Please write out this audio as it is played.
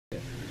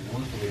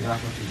Oh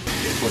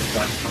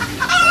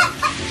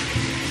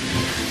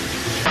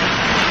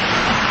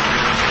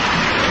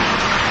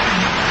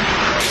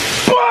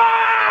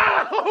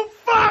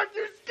fuck!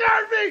 You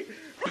scared me!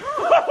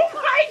 Oh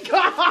my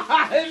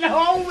god!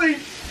 Holy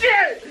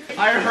shit!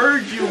 I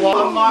heard you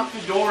unlock the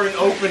door and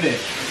open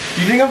it.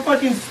 You think I'm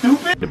fucking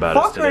stupid?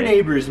 Fuck our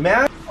neighbors,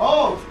 man.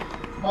 Oh,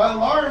 my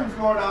alarm's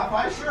going off.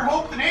 I sure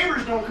hope the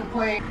neighbors don't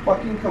complain.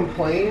 Fucking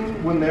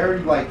complain when they're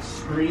like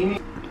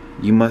screaming.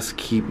 You must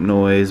keep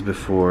noise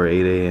before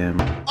 8 a.m.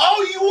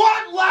 Oh, you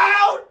want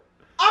loud?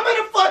 I'm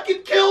gonna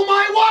fucking kill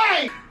my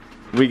wife!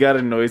 We got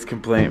a noise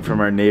complaint from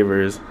our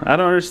neighbors. I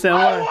don't understand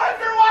why. I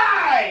wonder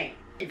why!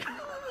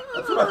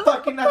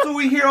 That's what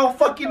we hear all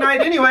fucking night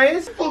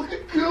anyways.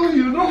 Fucking kill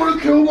you, and I'm gonna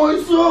kill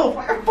myself.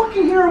 I can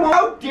fucking hear them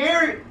all.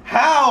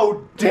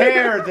 How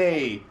dare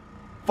they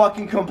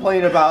fucking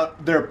complain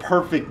about their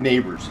perfect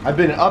neighbors. I've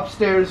been an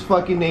upstairs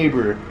fucking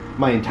neighbor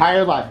my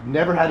entire life.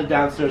 Never had a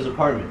downstairs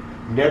apartment.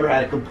 Never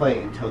had a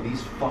complaint until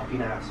these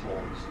fucking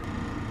assholes.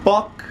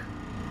 Fuck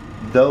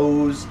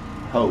those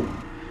hoes.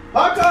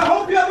 I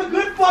hope you have a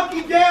good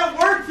fucking day at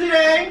work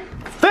today.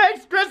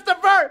 Thanks,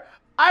 Christopher.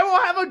 I will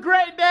have a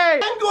great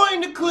day. I'm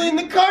going to clean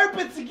the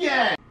carpets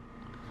again.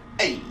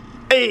 Hey.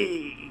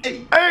 Hey.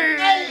 Hey. Hey.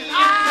 Hey.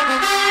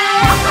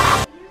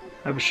 Ah!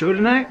 I have a show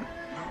tonight.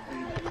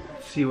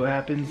 See what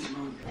happens.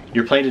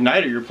 You're playing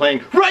tonight or you're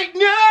playing right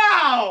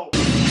now?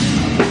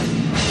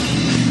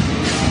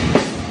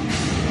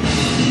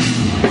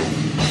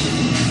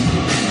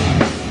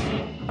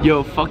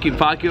 Yo, fucking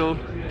Paco,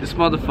 this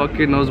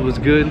motherfucker knows what's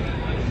good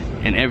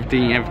and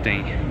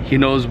everything. He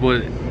knows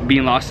what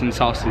being lost in the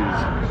sauce is.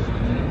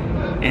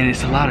 And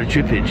it's a lot of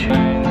drippage.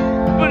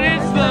 But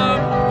it's love,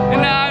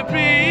 and I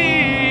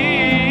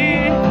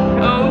breathe.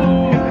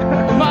 Oh,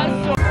 my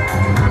soul.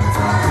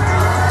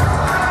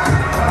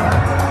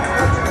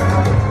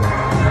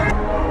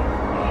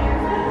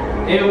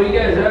 Hey, where you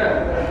guys at?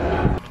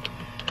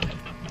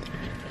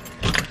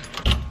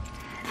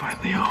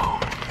 Finally home.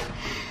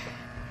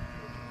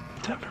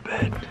 Time for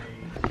bed.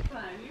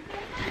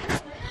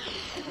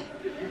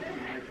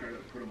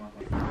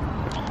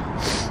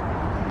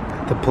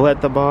 The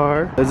Paletta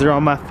bar. Those are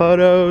all my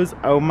photos.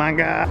 Oh my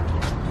god.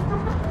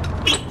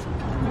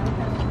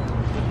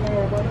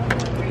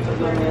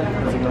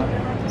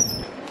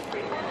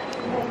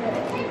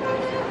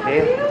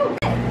 Hey.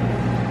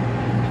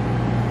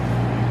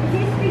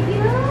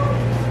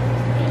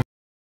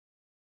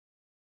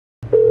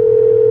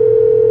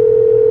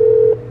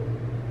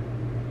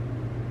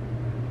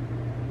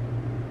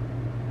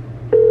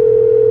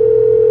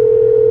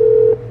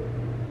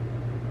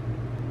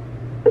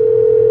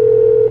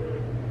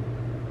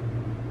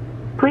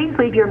 Please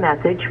leave your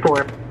message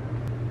for...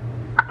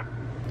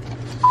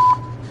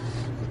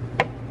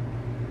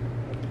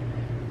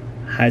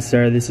 Hi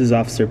sir, this is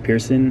Officer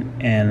Pearson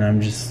and I'm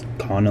just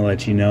calling to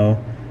let you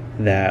know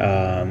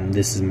that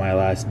this is my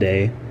last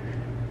day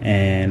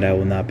and I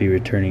will not be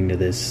returning to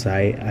this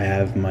site. I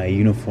have my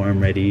uniform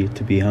ready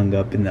to be hung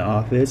up in the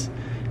office.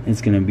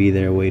 It's gonna be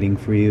there waiting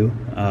for you.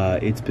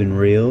 It's been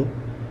real,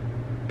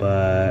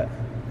 but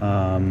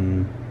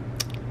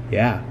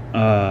yeah,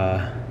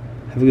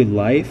 have a good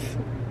life.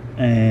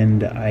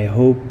 And I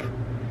hope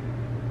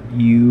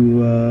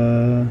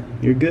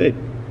you're good.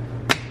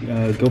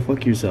 Go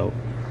fuck yourself.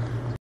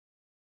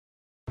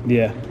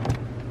 Yeah.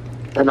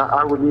 And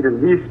I would need at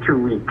least 2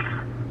 weeks.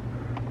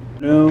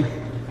 No.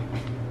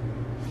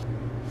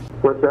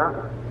 What's that?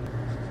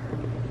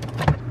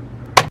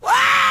 Wow,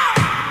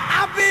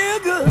 I feel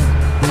good.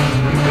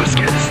 Go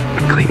scare this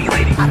cleaning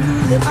lady. I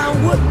knew that I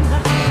wouldn't.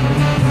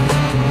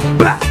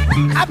 Bah.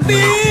 I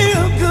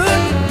feel good.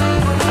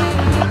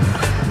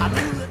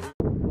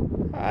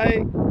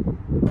 Hi.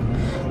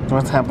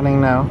 What's happening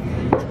now?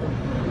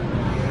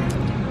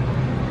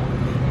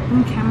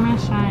 I'm camera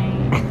shy.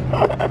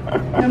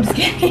 I'm just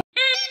kidding.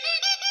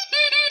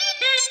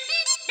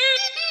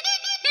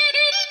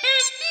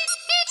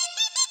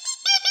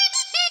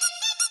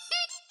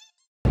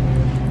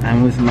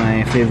 I'm with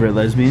my favorite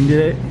lesbian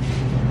today.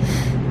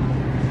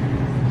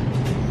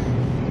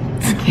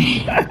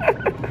 Okay. I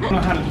don't know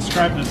how to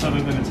describe this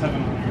other than it's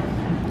heaven on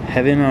earth.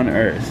 Heaven on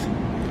earth.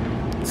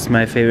 It's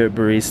my favorite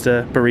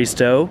barista.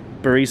 Baristo?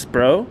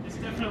 Barista? It's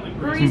definitely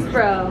Barista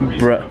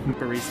bro.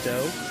 Baristo?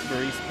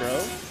 Barista?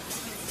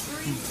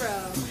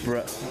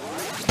 Bro?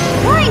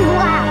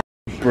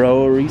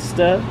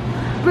 Broarista?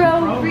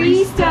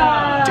 Broarista.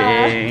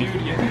 Dang.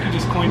 Dude, I think you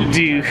just coined it.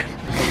 Dude.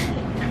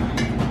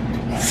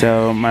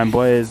 So my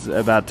boy is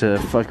about to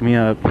fuck me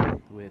up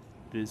with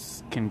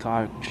this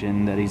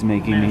concoction that he's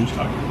making me.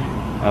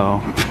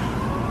 Oh.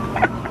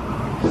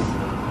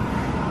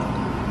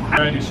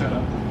 Alright, you shut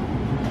up.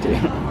 Dude.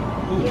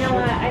 You know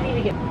what? I need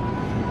to get.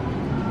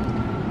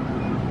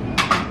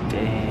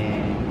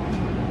 Dang.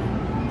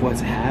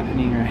 What's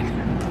happening right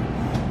now?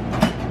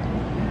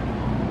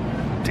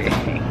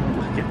 Dang,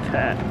 look at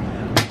that.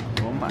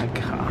 Oh my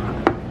god.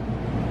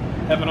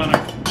 Heaven on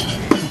earth.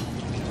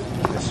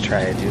 Let's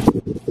try it, dude.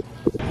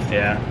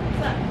 Yeah.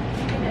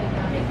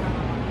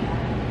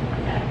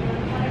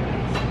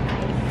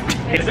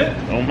 Is it?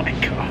 Oh my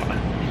god.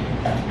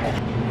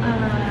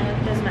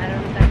 Doesn't matter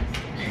what that is.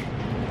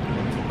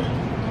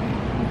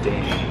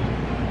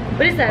 Dang.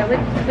 What is that?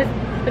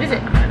 What is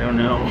it? I don't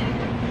know.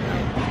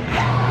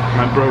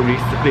 My bro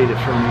needs to bait it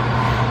for me.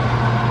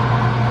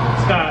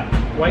 It's got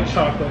white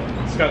chocolate.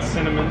 It's got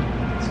cinnamon.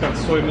 It's got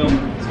soy milk.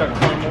 It's got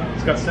caramel.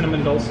 It's got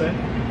cinnamon dulce. It's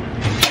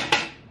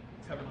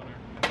heaven on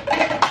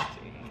earth.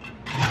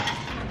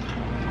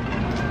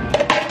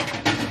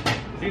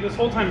 See, this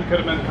whole time you could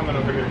have been coming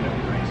over here and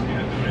getting drinks. You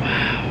had to do it.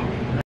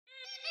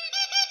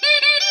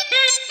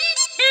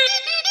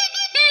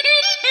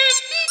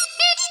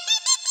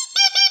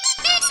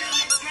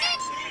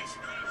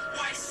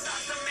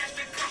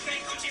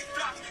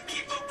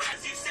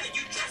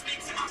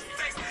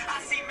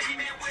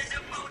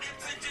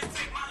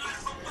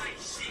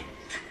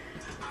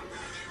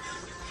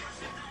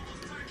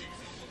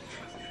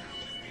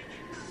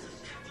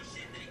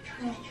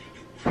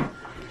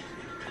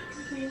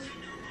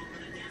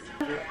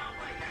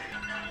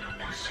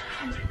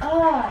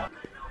 Oh.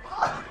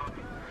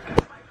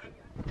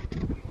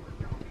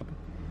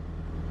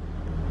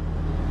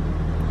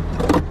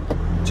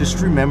 Just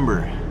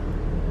remember,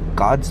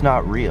 God's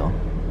not real.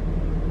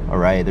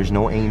 Alright, there's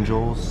no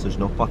angels, there's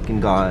no fucking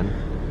God.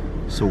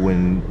 So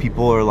when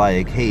people are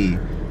like, hey,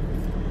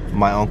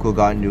 my uncle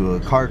got into a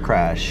car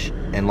crash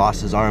and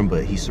lost his arm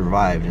but he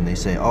survived, and they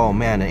say, oh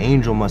man, an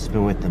angel must have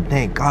been with him,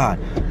 thank God.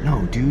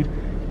 No, dude,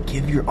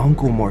 give your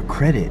uncle more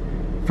credit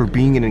for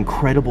being an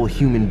incredible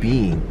human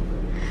being.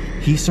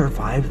 He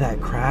survived that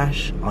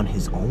crash on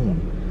his own.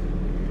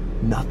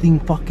 Nothing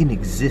fucking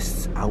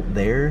exists out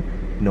there,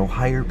 no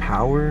higher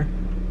power,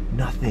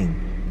 nothing.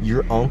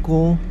 Your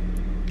uncle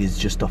is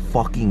just a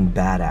fucking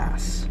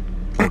badass,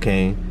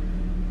 okay?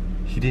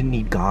 He didn't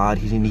need God,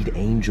 he didn't need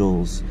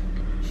angels.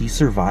 He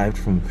survived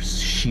from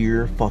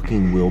sheer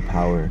fucking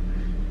willpower.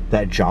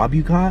 That job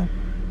you got,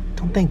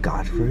 don't thank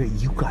God for it.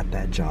 You got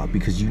that job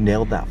because you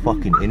nailed that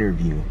fucking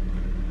interview.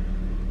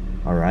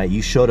 Alright,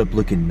 you showed up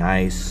looking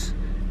nice.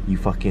 You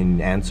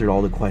fucking answered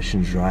all the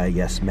questions right.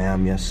 Yes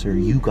ma'am, yes sir.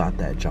 You got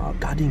that job.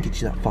 God didn't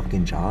get you that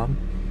fucking job.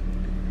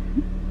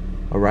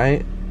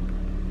 Alright?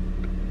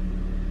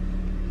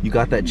 You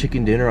got that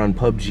chicken dinner on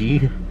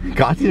PUBG.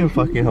 God didn't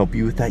fucking help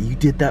you with that. You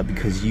did that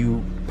because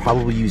you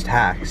probably used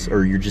hacks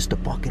or you're just a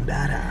fucking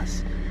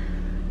badass.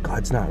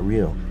 God's not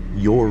real.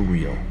 You're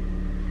real.